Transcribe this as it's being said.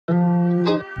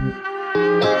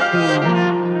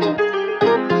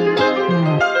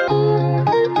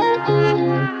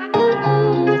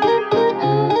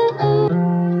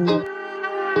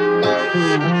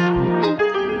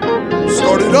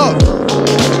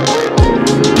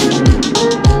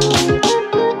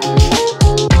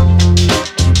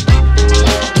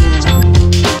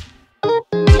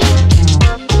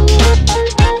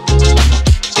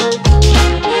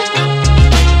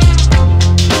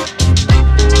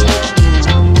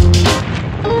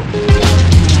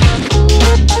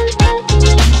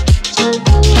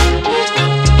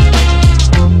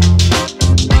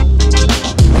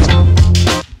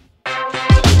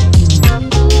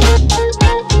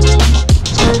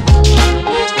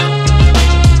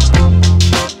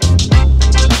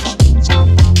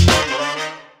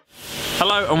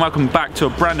and welcome back to a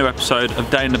brand new episode of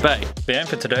Day in the Bay. The aim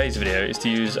for today's video is to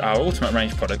use our ultimate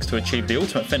range products to achieve the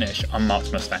ultimate finish on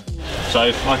Mark's Mustang. So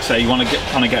like I say, you want to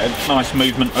kind of get a nice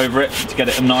movement over it to get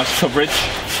it a nice coverage.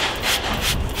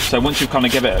 So once you've kind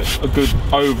of give it a good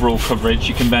overall coverage,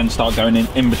 you can then start going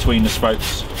in between the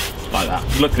spokes like that.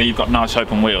 Luckily you've got nice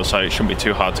open wheels, so it shouldn't be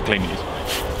too hard to clean these.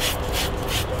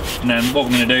 And then what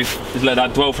we're going to do is let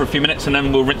that dwell for a few minutes, and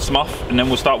then we'll rinse them off, and then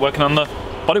we'll start working on the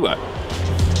bodywork.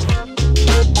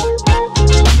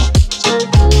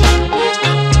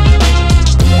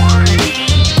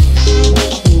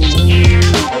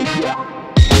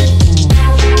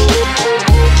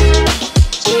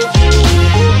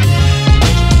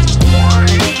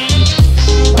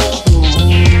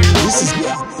 This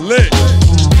is lit.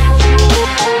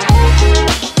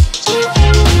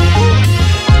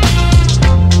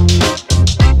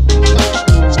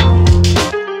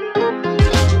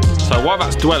 While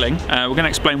that's dwelling, we're going to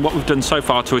explain what we've done so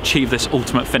far to achieve this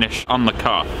ultimate finish on the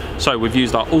car. So we've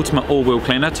used our ultimate all-wheel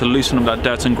cleaner to loosen up that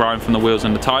dirt and grime from the wheels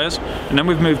and the tyres, and then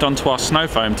we've moved on to our snow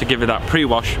foam to give it that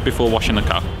pre-wash before washing the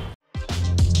car.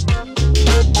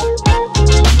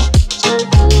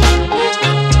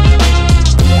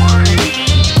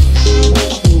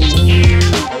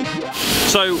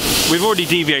 So we've already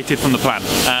deviated from the plan,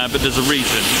 but there's a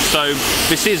reason. So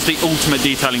this is the ultimate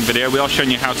detailing video. We are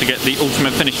showing you how to get the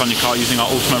ultimate finish on your car using our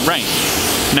ultimate range.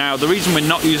 Now the reason we're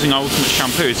not using our ultimate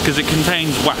shampoo is because it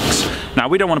contains wax. Now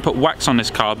we don't want to put wax on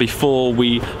this car before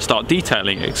we start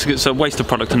detailing it. It's a waste of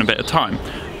product and a bit of time.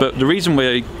 But the reason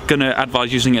we're going to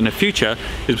advise using it in the future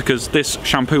is because this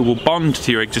shampoo will bond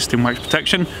to your existing wax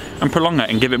protection and prolong it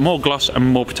and give it more gloss and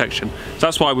more protection. So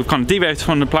that's why we've kind of deviated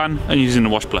from the plan and using the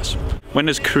Wash Plus. When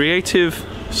there's creative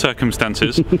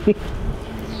circumstances,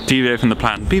 deviate from the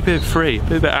plan. Be a bit free,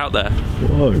 be a bit out there.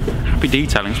 Whoa. Happy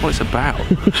detailing is what it's about.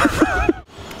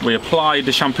 We apply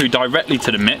the shampoo directly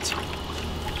to the mitt,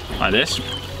 like this.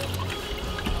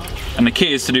 And the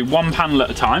key is to do one panel at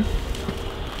a time.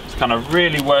 Just kind of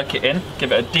really work it in,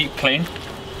 give it a deep clean.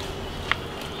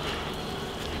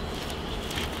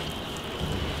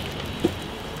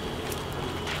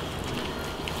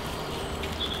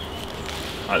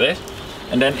 Like this.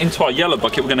 And then into our yellow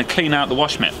bucket, we're going to clean out the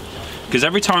wash mitt. Because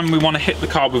every time we want to hit the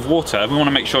car with water, we want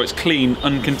to make sure it's clean,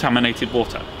 uncontaminated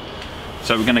water.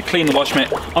 So we're going to clean the wash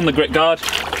mitt on the grit guard,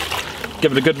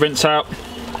 give it a good rinse out,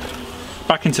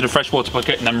 back into the fresh water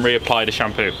bucket, and then reapply the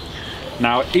shampoo.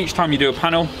 Now each time you do a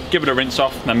panel, give it a rinse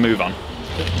off, and then move on.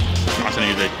 Nice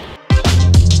and easy.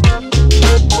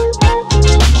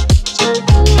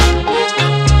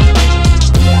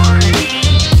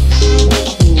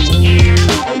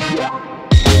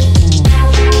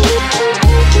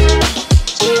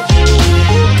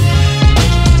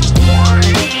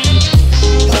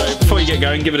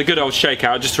 Give it a good old shake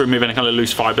out just to remove any kind of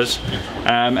loose fibres,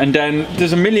 and then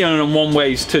there's 1,000,001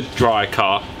 ways to dry a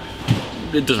car.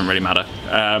 It doesn't really matter.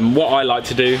 What I like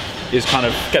to do is kind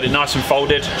of get it nice and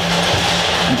folded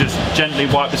and just gently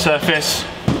wipe the surface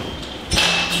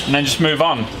and then just move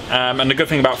on. And the good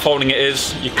thing about folding it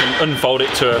is you can unfold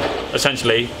it to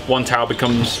essentially one towel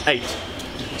becomes 8.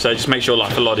 So just makes your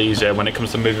life a lot easier when it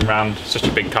comes to moving around such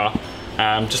a big car.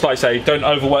 Just like I say, don't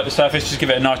overwork the surface, just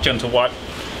give it a nice gentle wipe.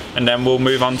 And then we'll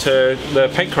move on to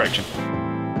the paint correction.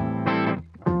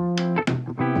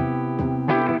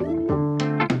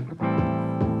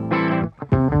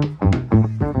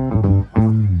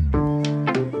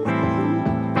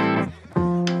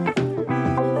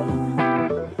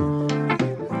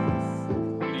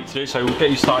 So we'll get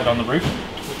you started on the roof.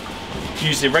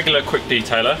 Use the regular Quik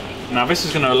detailer. Now this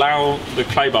is going to allow the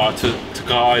clay bar to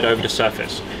glide over the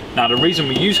surface. Now the reason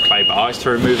we use clay bar is to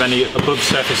remove any above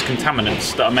surface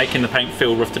contaminants that are making the paint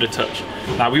feel rough to the touch.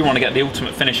 Now we want to get the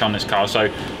ultimate finish on this car, so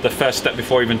the first step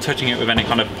before even touching it with any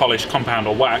kind of polish, compound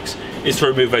or wax is to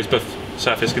remove those above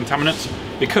surface contaminants,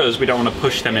 because we don't want to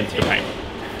push them into the paint.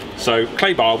 So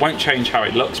clay bar won't change how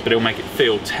it looks, but it'll make it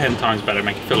feel 10 times better,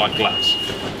 make it feel like glass.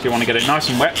 So you want to get it nice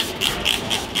and wet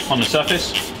on the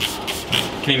surface.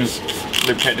 You can even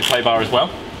lubricate the clay bar as well.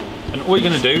 And all you're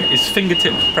going to do is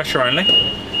fingertip pressure only,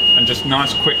 and just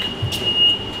nice quick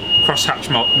cross-hatch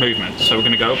movements. So we're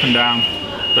going to go up and down,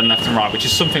 then left and right, which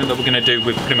is something that we're going to do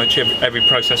with pretty much every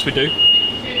process we do.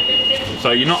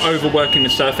 So you're not overworking the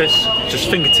surface, just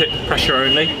fingertip pressure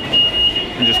only,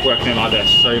 and just working it like this.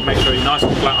 So make sure you're nice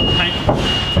and flat on the paint,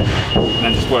 and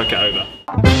then just work it over.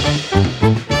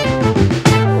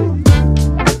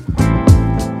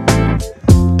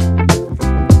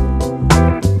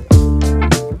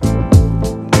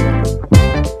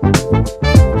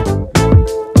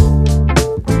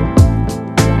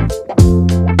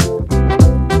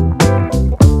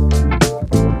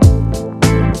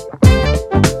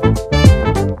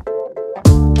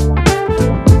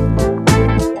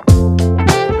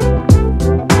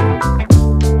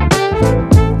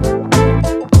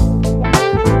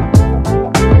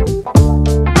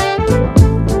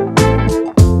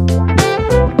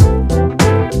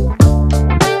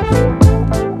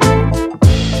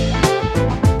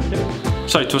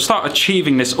 So to start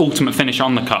achieving this ultimate finish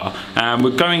on the car,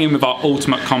 we're going in with our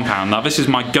ultimate compound. Now this is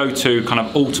my go-to kind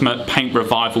of ultimate paint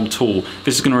revival tool.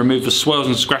 This is going to remove the swirls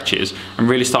and scratches and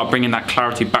really start bringing that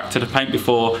clarity back to the paint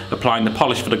before applying the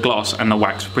polish for the gloss and the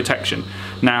wax for protection.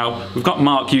 Now we've got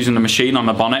Mark using the machine on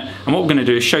the bonnet, and what we're going to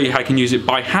do is show you how you can use it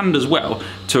by hand as well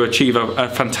to achieve a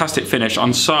fantastic finish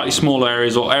on slightly smaller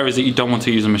areas or areas that you don't want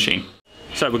to use a machine.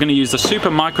 So we're going to use the super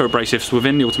micro abrasives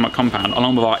within the ultimate compound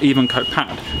along with our even coat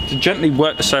pad to gently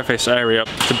work the surface area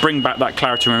to bring back that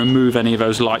clarity and remove any of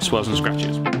those light swirls and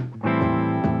scratches.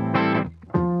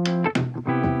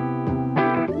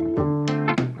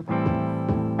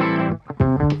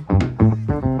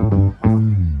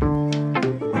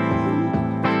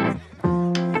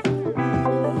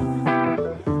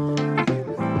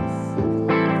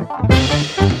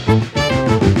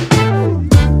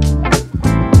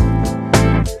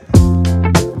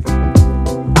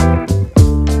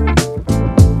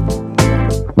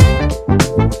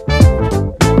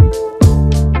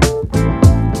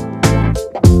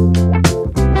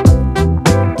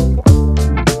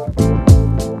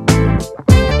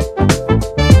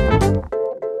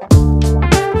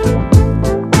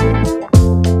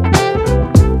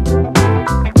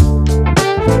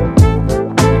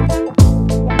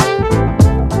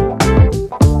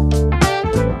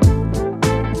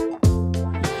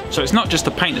 So it's not just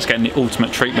the paint that's getting the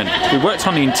ultimate treatment. We worked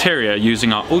on the interior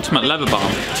using our ultimate leather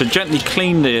balm to gently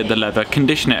clean the leather,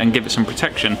 condition it and give it some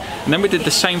protection. And then we did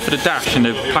the same for the dash and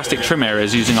the plastic trim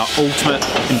areas using our ultimate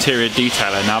interior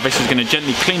detailer. Now this is going to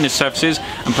gently clean the surfaces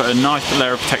and put a nice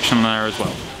layer of protection on there as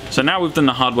well. So now we've done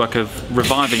the hard work of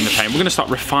reviving the paint, we're going to start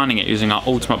refining it using our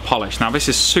ultimate polish. Now this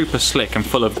is super slick and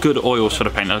full of good oils for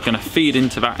the paint that are going to feed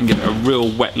into that and give it a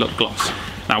real wet look gloss.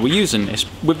 Now we're using this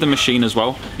with the machine as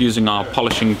well, using our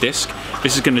polishing disc.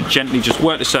 This is going to gently just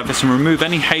work the surface and remove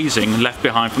any hazing left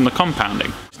behind from the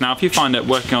compounding. Now if you find that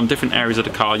working on different areas of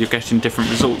the car you're getting different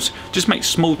results, just make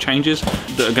small changes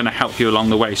that are going to help you along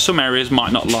the way. Some areas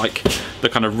might not like the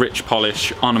kind of rich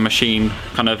polish on a machine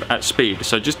kind of at speed,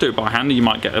 so just do it by hand and you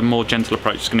might get a more gentle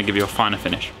approach. It's going to give you a finer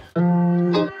finish.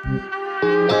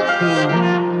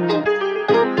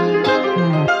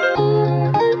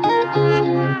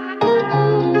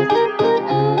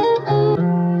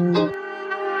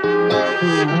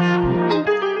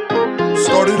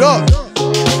 Start it up.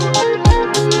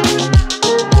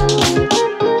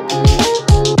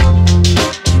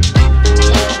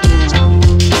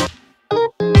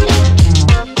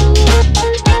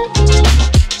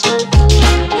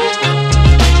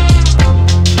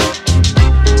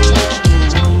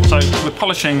 So we're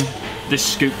polishing this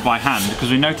scoop by hand because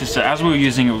we noticed that as we were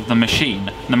using it with the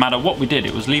machine, no matter what we did,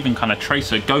 it was leaving kind of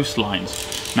tracer ghost lines.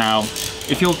 Now,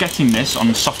 if you're getting this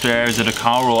on softer areas of the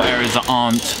car or areas that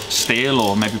aren't steel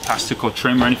or maybe plastic or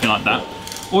trim or anything like that,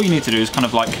 all you need to do is kind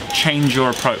of like change your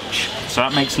approach. So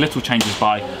that makes little changes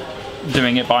by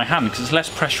doing it by hand because there's less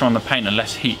pressure on the paint and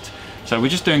less heat. So we're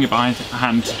just doing it by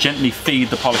hand to gently feed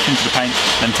the polish into the paint,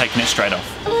 then taking it straight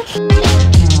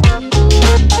off.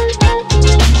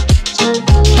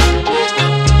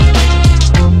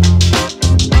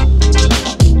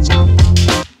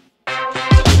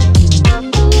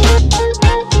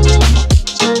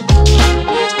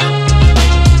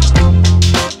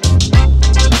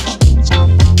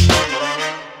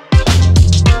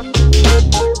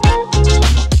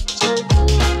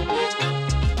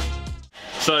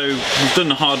 So we've done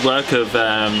the hard work of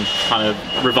kind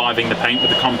of reviving the paint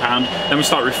with the compound. Then we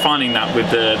start refining that with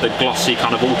the glossy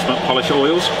kind of ultimate polish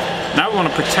oils. Now we want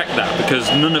to protect that because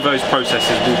none of those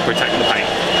processes will protect the paint.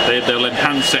 They'll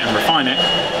enhance it and refine it,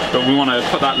 but we want to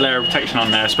put that layer of protection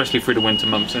on there, especially through the winter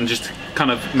months, and just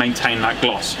kind of maintain that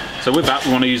gloss. So with that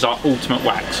we want to use our ultimate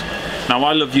wax. Now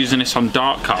I love using this on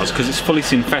dark cars because it's fully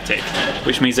synthetic,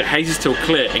 which means it hazes till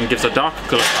clear and gives a darker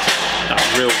colour,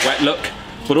 that real wet look.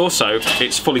 But also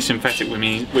it's fully synthetic,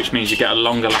 which means you get a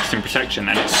longer lasting protection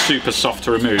and it's super soft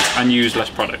to remove and use less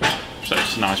product. So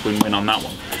it's a nice win-win on that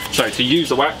one. So to use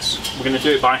the wax, we're going to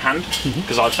do it by hand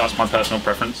because that's my personal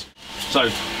preference. So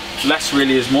less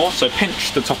really is more, so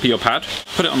pinch the top of your pad,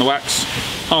 put it on the wax,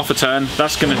 half a turn,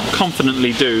 that's going to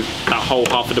confidently do that whole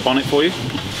half of the bonnet for you.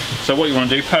 So what you want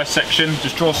to do per section,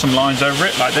 just draw some lines over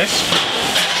it like this,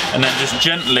 and then just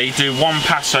gently do one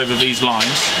pass over these lines.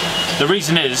 The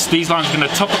reason is these lines are going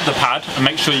to top up the pad and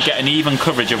make sure you get an even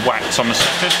coverage of wax on the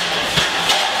surface.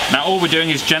 Now all we're doing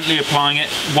is gently applying it,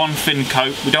 one thin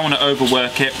coat. We don't want to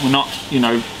overwork it. We're not,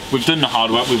 we've done the hard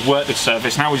work, we've worked the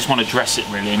surface. Now we just want to dress it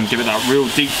really and give it that real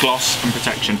deep gloss and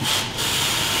protection.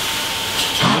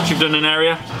 Once you've done an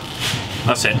area,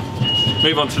 that's it.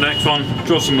 Move on to the next one,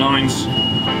 draw some lines,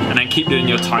 and then keep doing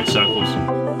your tight circles.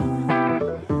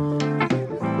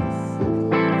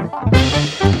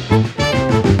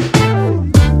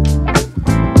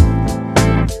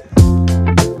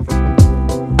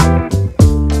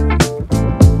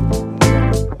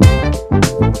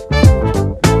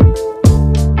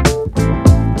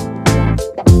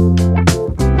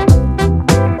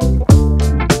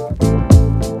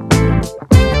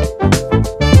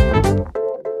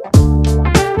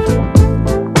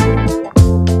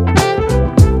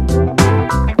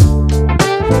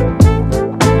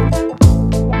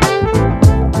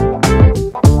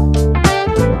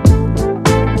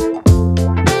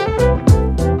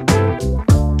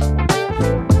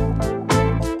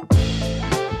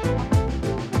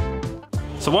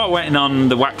 waiting on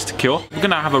the wax to cure, we're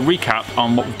going to have a recap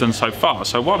on what we've done so far.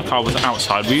 So while the car was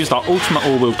outside, we used our ultimate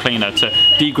all-wheel cleaner to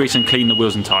degrease and clean the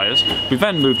wheels and tyres. We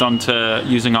then moved on to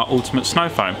using our ultimate snow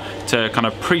foam to kind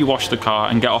of pre-wash the car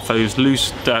and get off those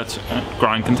loose dirt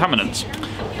grind contaminants.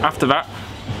 After that,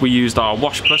 we used our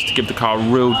Wash Plus to give the car a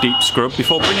real deep scrub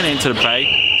before bringing it into the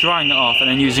bay, drying it off, and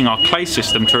then using our clay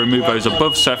system to remove those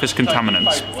above surface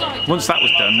contaminants. Once that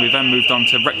was done, we then moved on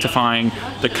to rectifying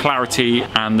the clarity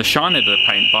and the shine of the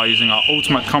paint by using our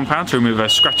ultimate compound to remove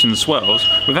those scratch and swirls.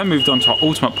 We then moved on to our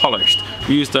ultimate polished.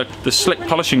 We used the slick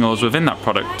polishing oils within that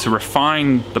product to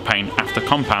refine the paint after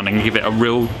compounding and give it a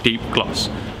real deep gloss.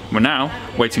 We're now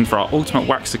waiting for our ultimate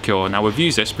wax to cure. Now we've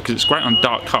used this because it's great on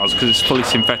dark cars because it's fully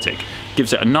synthetic.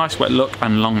 Gives it a nice wet look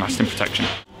and long lasting protection.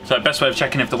 So the best way of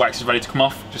checking if the wax is ready to come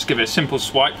off, just give it a simple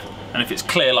swipe, and if it's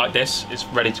clear like this, it's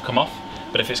ready to come off.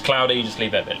 But if it's cloudy, you just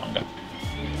leave it a bit longer.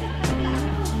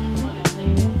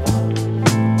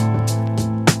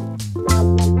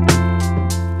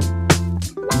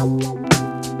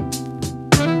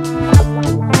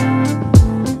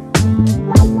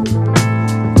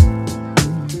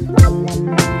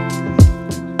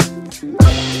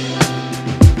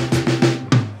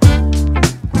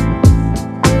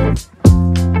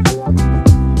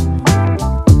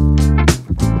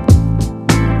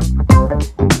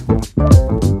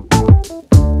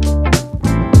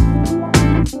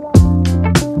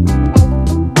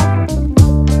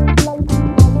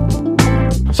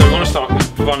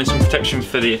 Providing some protection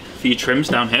for your trims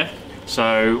down here.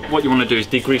 So what you want to do is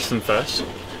degrease them first.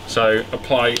 So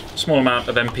apply a small amount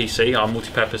of MPC, our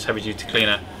multi-purpose heavy duty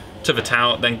cleaner, to the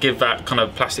towel, then give that kind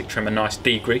of plastic trim a nice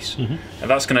degrease. And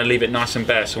that's going to leave it nice and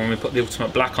bare, so when we put the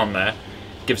ultimate black on there,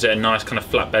 it gives it a nice kind of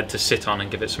flat bed to sit on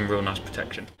and give it some real nice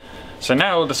protection. So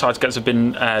now all the sides gets have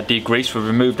been degreased, we've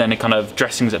removed any kind of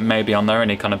dressings that may be on there,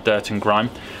 any kind of dirt and grime.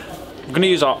 We're going to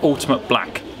use our ultimate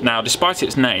black. Now, despite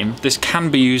its name, this can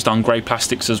be used on grey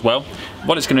plastics as well.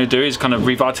 What it's going to do is kind of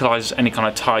revitalise any kind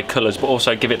of Tyre colours, but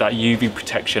also give it that UV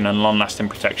protection and long-lasting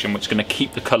protection, which is going to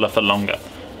keep the colour for longer.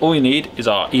 All you need is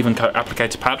our even coat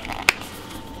applicator pad,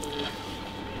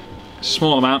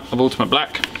 small amount of ultimate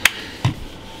black,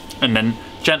 and then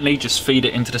gently just feed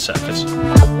it into the surface.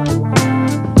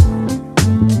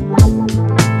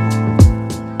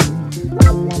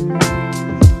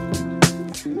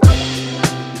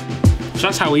 So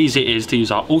that's how easy it is to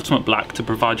use our ultimate black to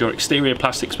provide your exterior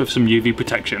plastics with some UV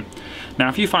protection. Now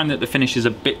if you find that the finish is a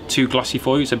bit too glossy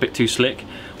for you, it's a bit too slick,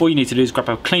 all you need to do is grab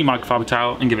a clean microfiber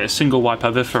towel and give it a single wipe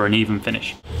over for an even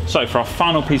finish. So for our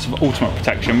final piece of ultimate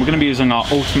protection, we're going to be using our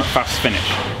ultimate fast finish.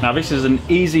 Now this is an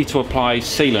easy to apply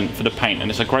sealant for the paint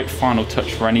and it's a great final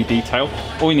touch for any detail.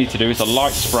 All you need to do is a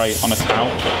light spray on a towel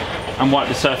and wipe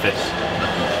the surface.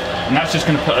 And that's just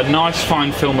going to put a nice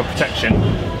fine film of protection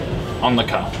on the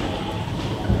car.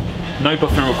 No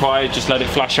buffing required, just let it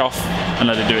flash off and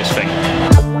let it do its thing.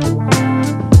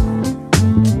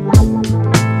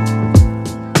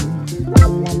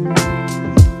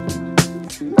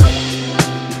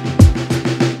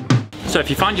 So if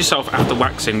you find yourself after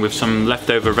waxing with some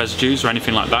leftover residues or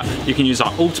anything like that, you can use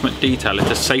our ultimate detailer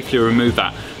to safely remove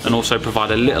that and also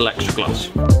provide a little extra gloss.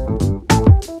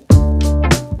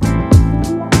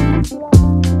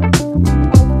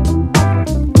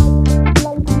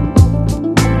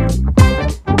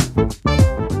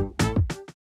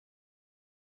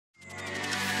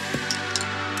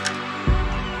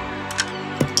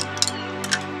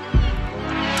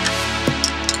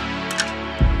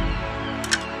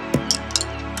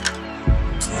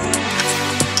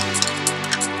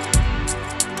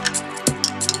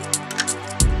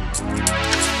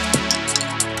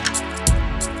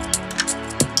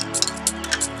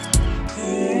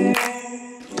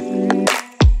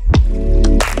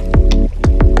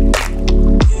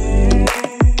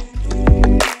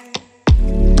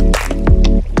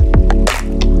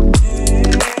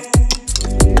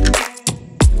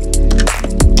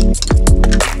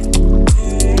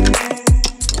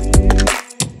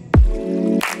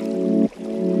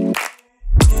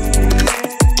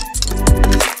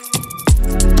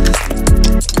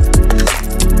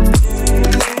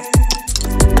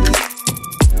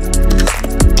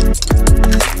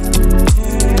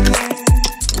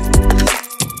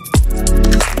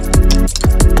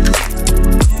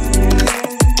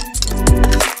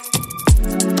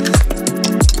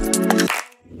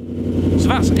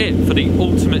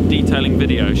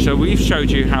 video. So we've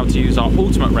showed you how to use our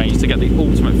ultimate range to get the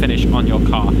ultimate finish on your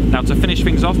car. Now to finish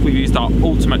things off, we've used our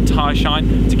ultimate tyre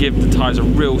shine to give the tyres a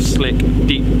real slick,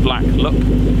 deep black look.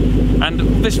 And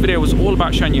this video was all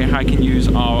about showing you how you can use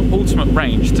our ultimate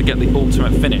range to get the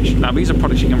ultimate finish. Now these are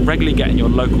products you can regularly get in your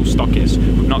local stockists.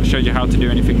 We've not showed you how to do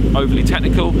anything overly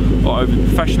technical or overly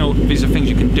professional. These are things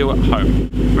you can do at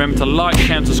home. Remember to like,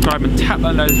 share and subscribe and tap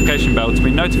that notification bell to be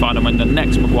notified on when the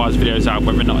next Meguiars video is out,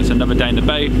 whether or not it's another day in the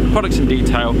bay, products in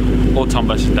detail, or Tom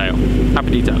vs Dale.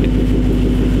 Happy detailing.